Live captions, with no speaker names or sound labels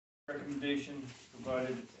Recommendation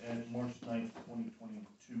provided at March 9th,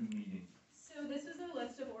 2022 meeting. So this is a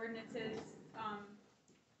list of ordinances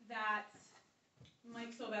that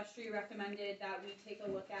Mike Silvestri recommended that we take a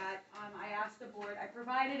look at. I asked the board, I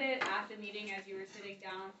provided it at the meeting as you were sitting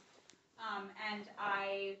down, and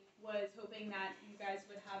I was hoping that you guys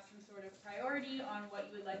would have some sort of priority on what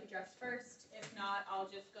you would like addressed first. If not, I'll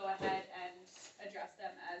just go ahead and address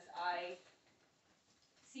them as I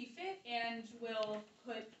see fit, and we'll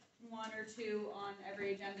put one or two on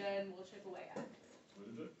every agenda and we'll chip away at it.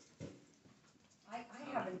 What is it? I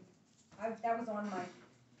haven't, that was on my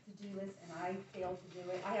to-do list and I failed to do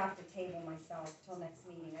it. I have to table myself till next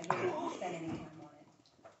meeting. I didn't spend any time on it.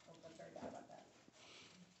 Oh, I'm sorry about that.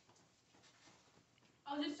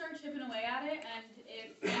 I'll just start chipping away at it, and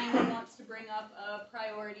if anyone wants to bring up a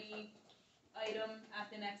priority item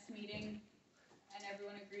at the next meeting and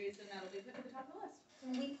everyone agrees, then that'll be put at the top of the list.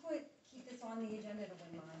 Can we keep this on the agenda to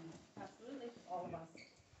remind Absolutely. all of us?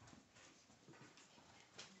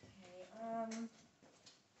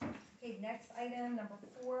 Okay, next item, number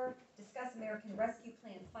 4, discuss American Rescue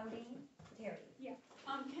Plan funding. Terry. Yeah.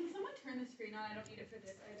 Can someone turn the screen on? I don't need it for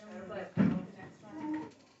this item, but the next one.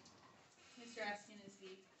 Mr. Askin is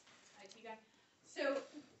the IT guy. So,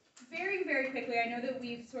 very, very quickly, I know that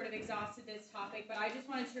we've sort of exhausted this topic, but I just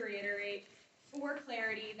wanted to reiterate for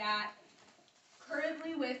clarity that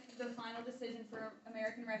currently with the final decision for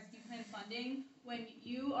American Rescue Plan funding, when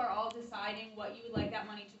you are all deciding what you would like that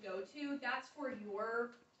money to go to, that's for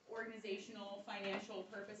your organizational financial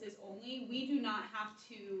purposes only. We do not have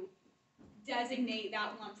to designate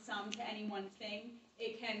that lump sum to any one thing.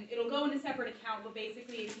 It'll go in a separate account, but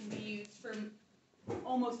basically it can be used for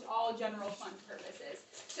almost all general fund purposes.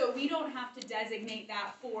 So we don't have to designate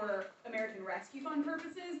that for American Rescue Fund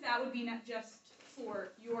purposes. That would be not just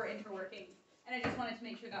for your interworking. And I just wanted to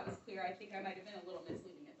make sure that was clear. I think I might have been a little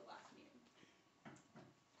misleading at the last meeting.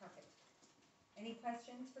 Perfect. Any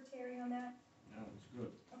questions for Terry on that? No, it's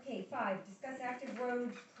good. Okay, 5, discuss active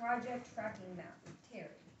road project tracking map. Terry.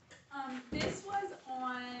 This was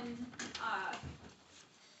on,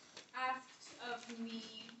 asked of me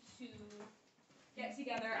to get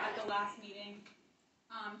together at the last meeting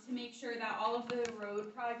to make sure that all of the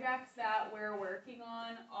road projects that we're working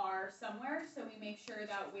on are somewhere, so we make sure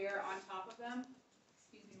that we're on top of them.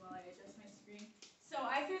 Excuse me while I adjust my screen. So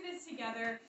I threw this together